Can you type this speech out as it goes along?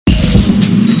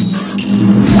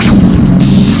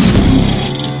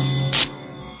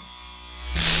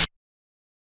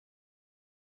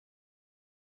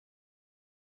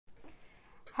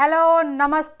Hello,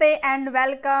 namaste and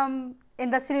welcome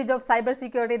in the series of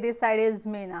cybersecurity. This side is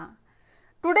Meena.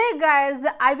 Today guys,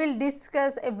 I will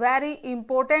discuss a very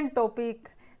important topic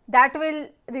that will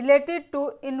related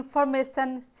to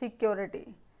information security.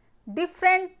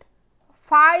 Different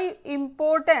 5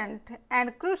 important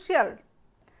and crucial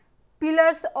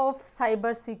pillars of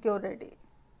cybersecurity.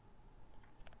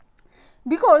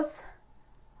 Because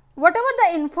whatever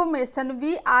the information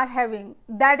we are having,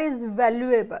 that is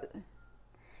valuable,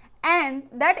 and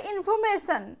that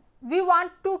information we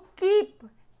want to keep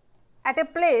at a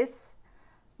place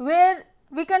where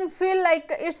we can feel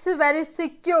like it's very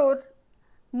secure.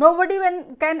 Nobody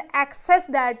can access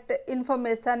that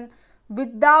information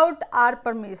without our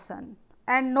permission,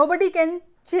 and nobody can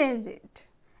change it,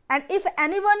 and if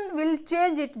anyone will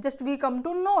change it, just we come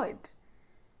to know it.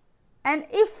 And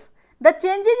if the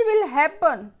changes will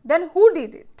happen, then who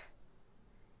did it?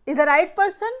 Is the right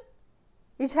person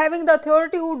is having the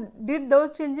authority who did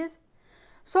those changes?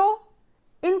 So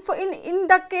in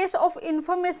the case of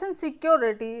information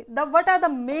security, what are the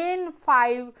main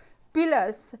 5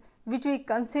 pillars which we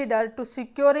consider to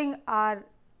securing our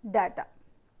data?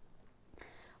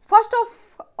 First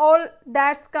of all,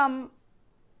 that's come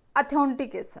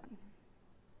authentication.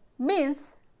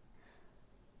 Means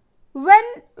when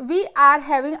we are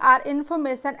having our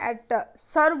information at a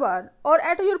server or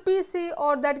at your PC,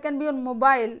 or that can be on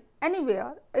mobile,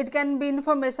 anywhere, it can be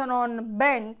information on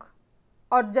bank,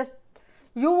 or just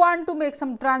you want to make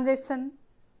some transaction,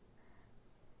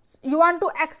 you want to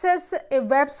access a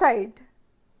website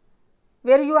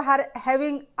where you are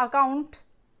having account.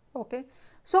 Okay,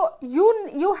 so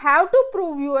you have to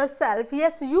prove yourself,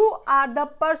 yes, you are the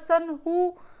person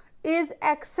who is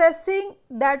accessing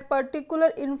that particular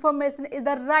information is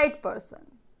the right person.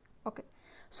 Okay,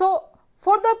 so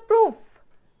for the proof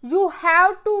you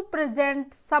have to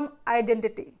present some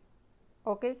identity.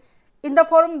 Okay, in the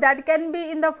form, that can be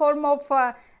in the form of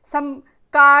some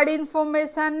card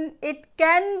information, it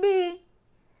can be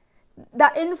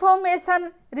the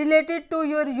information related to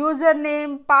your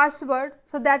username, password,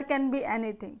 so that can be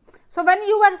anything. So when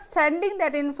you are sending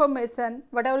that information,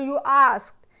 whatever you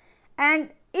asked, and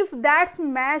if that's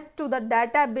matched to the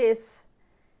database,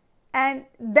 and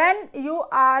then you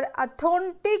are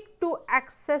authentic to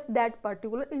access that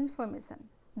particular information.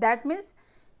 That means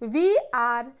we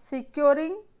are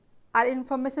securing our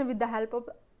information with the help of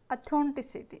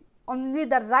authenticity. Only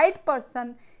the right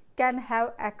person can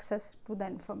have access to the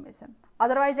information.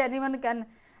 Otherwise anyone can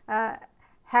have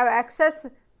access,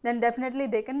 then definitely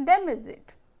they can damage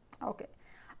it. Okay.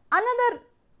 Another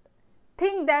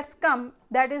thing that's come,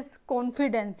 that is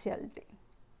confidentiality.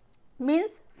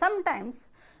 Means sometimes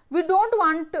we don't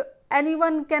want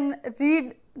anyone can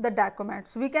read the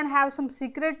documents. We can have some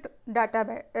secret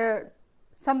data,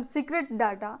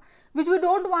 which we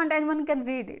don't want anyone can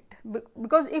read it,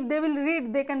 because if they will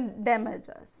read, they can damage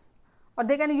us, or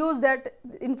they can use that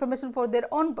information for their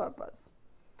own purpose.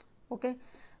 Okay,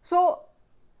 so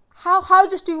how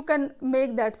just you can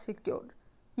make that secure?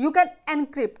 You can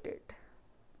encrypt it.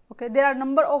 Okay, there are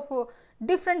number of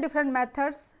different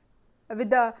methods with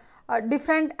the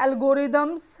different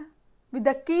algorithms with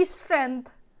the key strength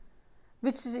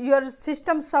which your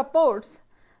system supports.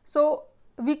 So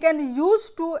we can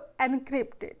use to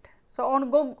encrypt it. So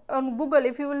on Google,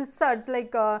 if you will search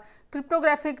like a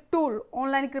cryptographic tool,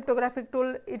 online cryptographic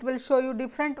tool, it will show you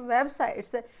different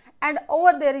websites, and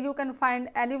over there you can find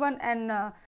anyone and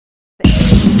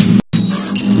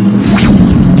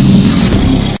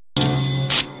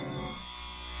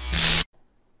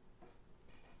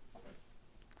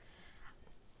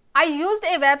I used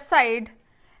a website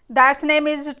that's name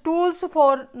is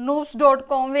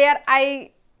toolsfornoobs.com, where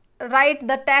I write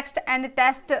the text and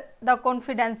test the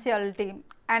confidentiality,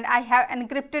 and I have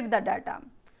encrypted the data.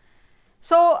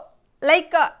 So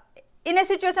like in a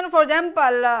situation, for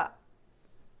example, I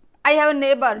have a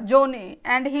neighbor Johnny,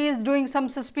 and he is doing some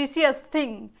suspicious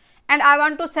thing, and I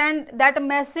want to send that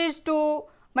message to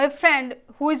my friend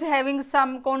who is having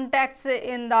some contacts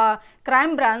in the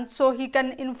crime branch, so he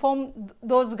can inform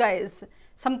those guys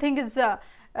something is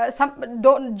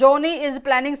Johnny is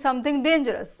planning something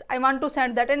dangerous. I want to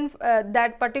send that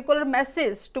that particular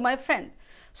message to my friend.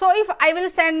 So if I will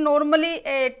send normally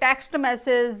a text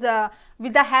message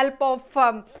with the help of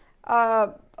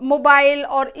mobile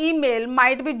or email,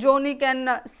 might be Johnny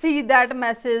can see that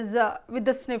message with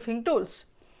the sniffing tools.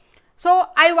 So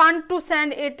I want to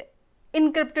send it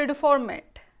encrypted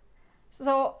format.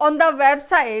 So on the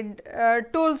website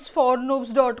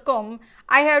toolsfornoobs.com,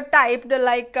 I have typed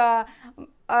like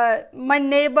my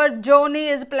neighbor Johnny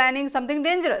is planning something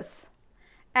dangerous,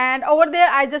 and over there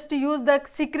I just use the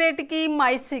secret key,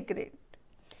 my secret.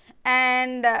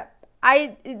 and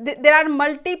there are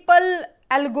multiple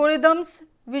algorithms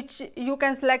which you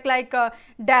can select, like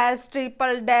dash,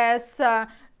 triple dash,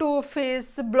 two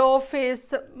phase, blow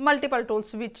phase, multiple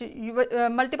tools which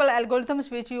multiple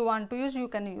algorithms which you want to use, you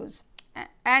can use.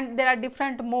 And there are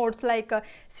different modes like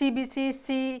CBC,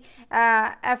 C,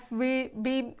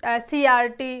 FVB,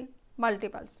 CRT,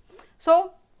 multiples.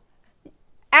 So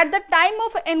at the time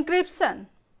of encryption,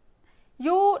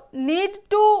 you need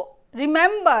to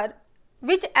remember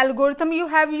which algorithm you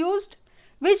have used,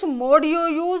 which mode you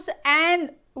use,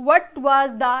 and what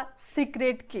was the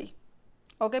secret key.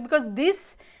 Okay, because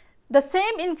the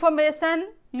same information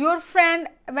your friend,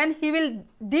 when he will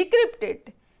decrypt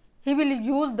it, he will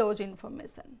use those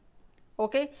information.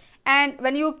 Okay, and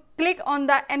when you click on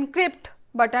the encrypt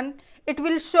button, it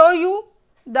will show you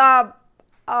the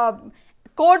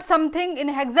code something in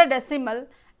hexadecimal,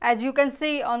 as you can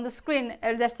see on the screen,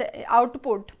 that's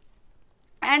output,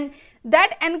 and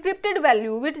that encrypted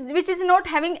value which is not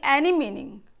having any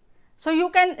meaning. So you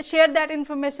can share that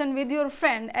information with your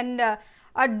friend, and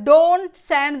don't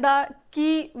send the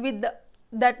key with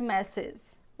that message.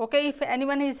 Okay, if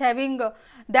anyone is having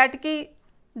that key,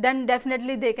 then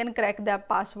definitely they can crack the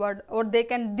password, or they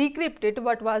can decrypt it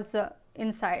what was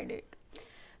inside it.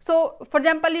 So for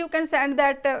example, you can send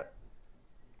that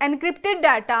encrypted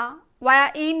data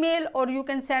via email, or you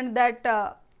can send that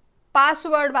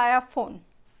password via phone.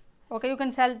 Okay, you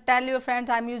can tell your friends,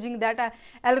 I am using that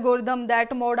algorithm,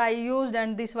 that mode I used,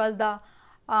 and this was the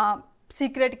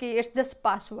secret key, it's just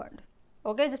password.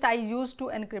 Okay, just I used to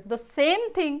encrypt. The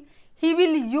same thing he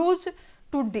will use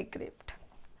to decrypt.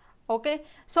 Okay,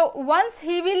 so once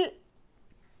he will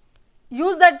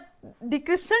use that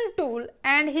decryption tool,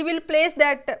 and he will place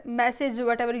that message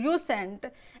whatever you sent,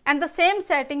 and the same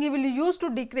setting he will use to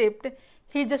decrypt,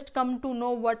 he just come to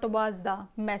know what was the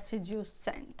message you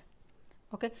sent.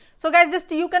 Okay, so guys, just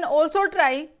you can also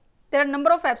try, there are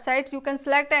number of websites, you can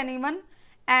select anyone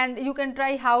and you can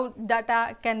try how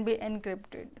data can be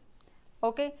encrypted.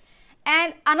 Okay,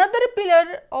 and another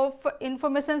pillar of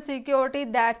information security,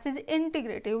 that is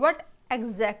integrity. What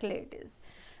exactly it is?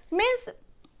 Means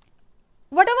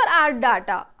whatever our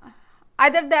data,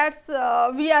 either that's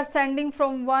we are sending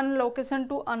from one location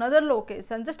to another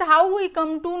location, just how we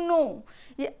come to know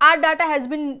our data has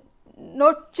been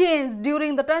not changed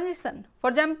during the transition. For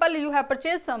example, you have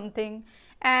purchased something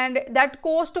and that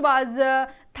cost was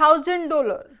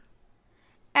 $1,000,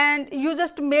 and you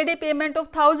just made a payment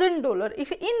of $1,000.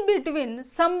 If in between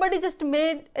somebody just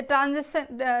made a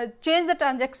transaction, change the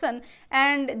transaction,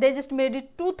 and they just made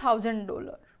it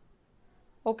 $2,000.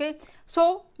 Okay,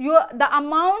 so the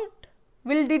amount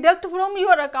will deduct from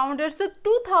your account, it's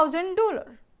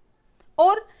 $2,000.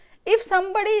 Or if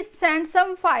somebody sent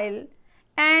some file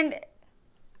and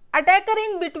attacker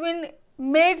in between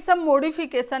made some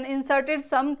modification, inserted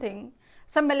something,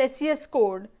 some malicious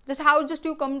code, just how just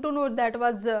you come to know that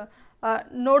was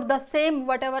not the same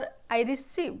whatever I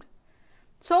received.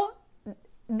 So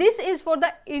this is for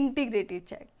the integrity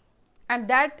check, and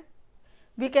that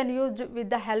we can use with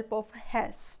the help of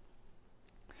hash.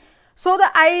 So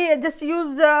I just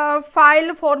use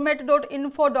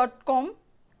fileformat.info.com.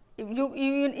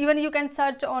 Even you can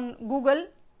search on Google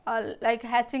like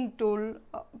hashing tool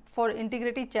for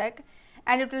integrity check,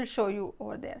 and it will show you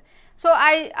over there. So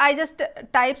I just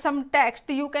type some text.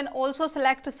 You can also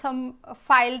select some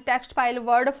file, text file,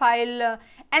 word file,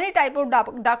 any type of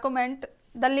document.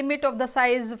 The limit of the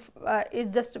size is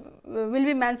just will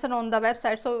be mentioned on the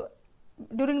website. So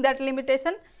during that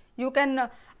limitation you can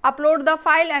upload the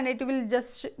file, and it will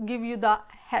just give you the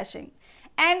hashing.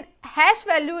 And hash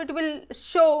value, it will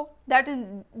show that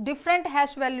in different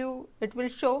hash value it will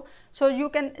show. So you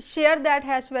can share that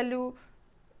hash value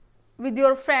with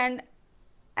your friend,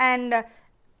 and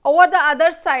over the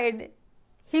other side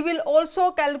he will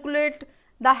also calculate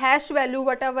the hash value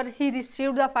whatever he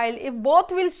received the file. If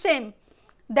both will same,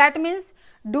 that means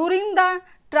during the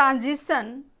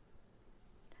transition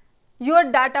your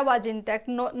data was intact,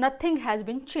 nothing has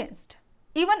been changed.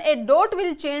 Even a dot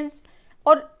will change,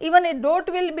 or even a dot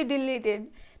will be deleted,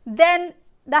 then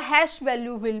the hash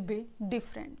value will be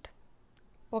different.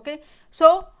 Okay,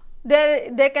 so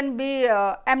there can be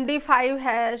MD5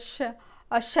 hash,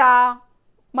 SHA,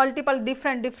 multiple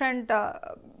different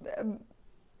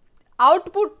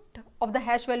output of the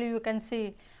hash value you can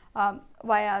see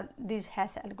via these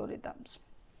hash algorithms.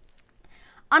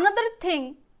 Another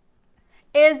thing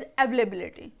is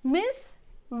availability. Means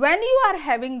when you are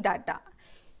having data,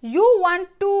 you want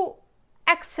to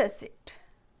access it,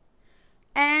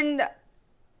 and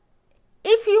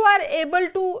if you are able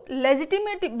to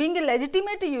being a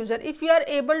legitimate user, if you are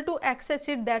able to access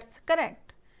it, that's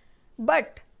correct.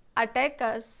 but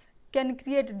attackers can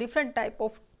create different type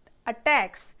of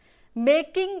attacks,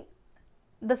 making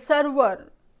the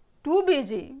server too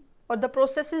busy or the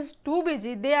process is too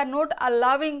busy. They are not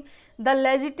allowing the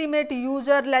legitimate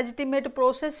user, legitimate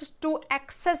process to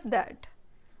access that.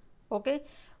 Okay,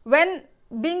 when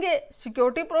being a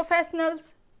security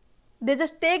professionals, they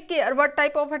just take care what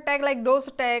type of attack, like DOS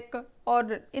attack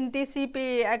or in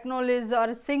TCP acknowledge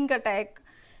or sync attack,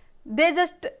 they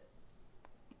just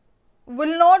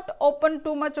will not open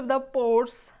too much of the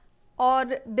ports, or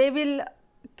they will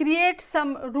create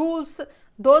some rules.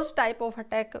 Those type of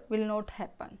attack will not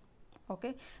happen.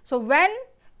 Okay, so when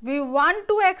we want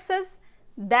to access,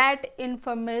 that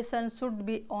information should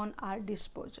be on our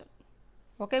disposal.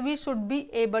 Okay, we should be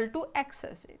able to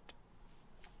access it.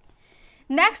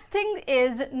 Next thing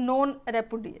is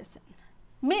non-repudiation.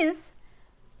 Means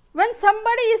when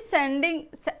somebody is sending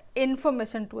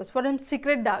information to us, for example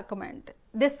secret document,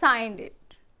 they signed it.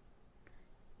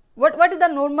 What is the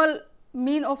normal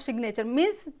mean of signature?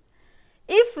 Means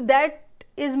if that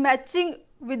is matching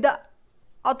with the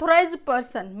authorized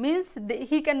person, means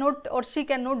he cannot or she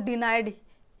cannot deny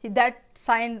that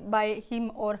signed by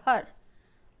him or her.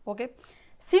 Okay,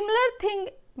 similar thing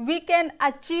we can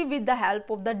achieve with the help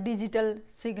of the digital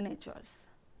signatures.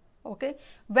 Okay,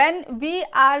 when we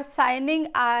are signing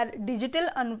our digital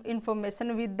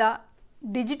information with the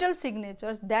digital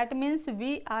signatures, that means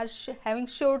we are having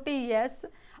surety. Yes,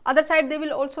 other side they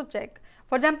will also check.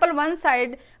 For example, one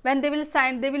side when they will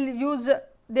sign, they will use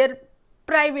their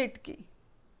private key.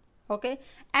 Okay,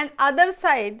 and other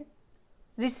side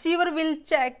receiver will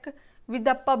check with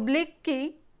the public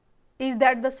key, is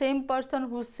that the same person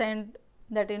who sent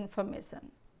that information.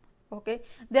 Okay,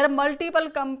 there are multiple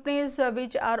companies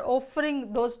which are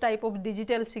offering those type of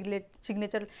digital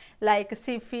signature like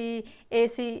SIFI,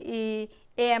 ACE,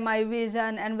 AMI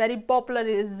Vision, and very popular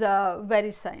is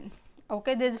VeriSign.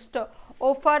 Okay, they just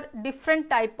offer different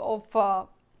type of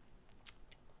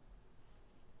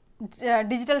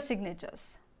digital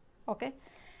signatures. Okay,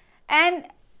 and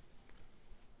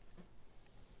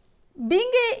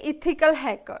being a ethical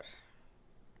hacker,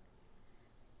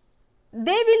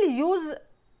 they will use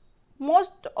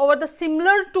most over the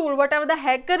similar tool whatever the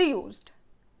hacker used.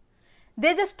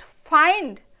 They just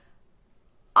find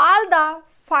all the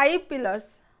 5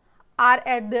 pillars are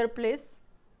at their place.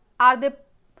 Are they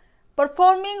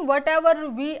performing whatever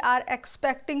we are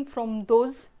expecting from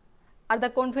those? Are the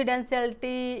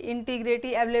confidentiality,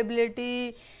 integrity,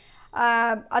 availability,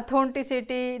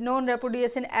 authenticity,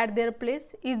 non-repudiation at their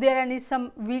place? Is there any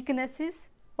some weaknesses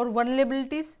or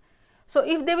vulnerabilities? So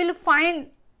if they will find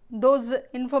those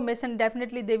information,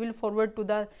 definitely they will forward to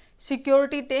the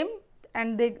security team,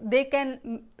 and they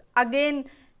can again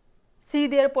see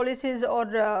their policies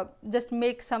or just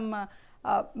make some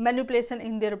manipulation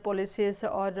in their policies,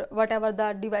 or whatever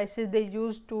the devices they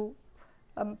use to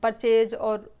purchase,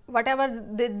 or whatever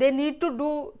they need to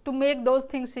do to make those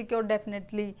things secure.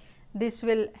 Definitely this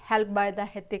will help by the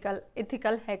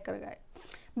ethical hacker guy.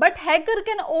 But hacker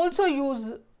can also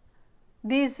use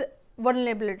these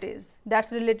vulnerabilities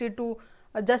that's related to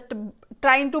just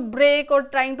trying to break or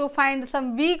trying to find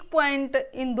some weak point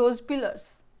in those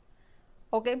pillars.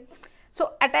 Okay,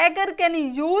 so attacker can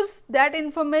use that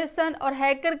information, or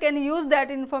hacker can use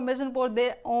that information for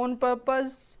their own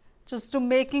purpose, just to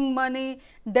making money,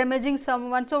 damaging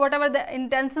someone. So whatever the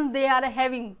intentions they are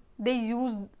having, they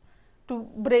use to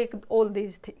break all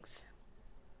these things.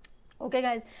 Okay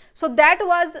guys, so that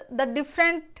was the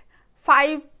different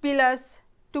 5 pillars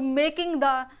to making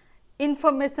the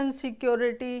information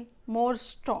security more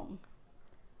strong.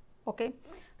 Okay,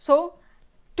 so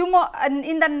tomorrow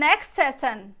in the next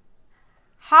session,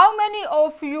 how many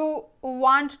of you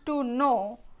want to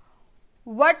know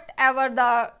whatever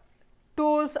the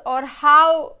tools or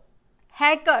how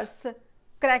hackers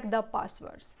crack the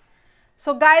passwords?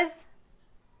 So guys,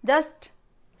 just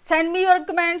send me your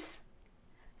comments,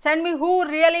 send me who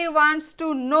really wants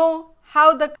to know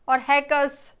how the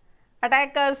attackers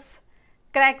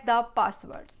crack the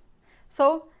passwords.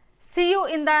 So see you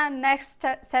in the next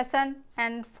session,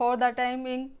 and for the time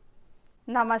being,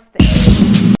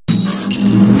 namaste.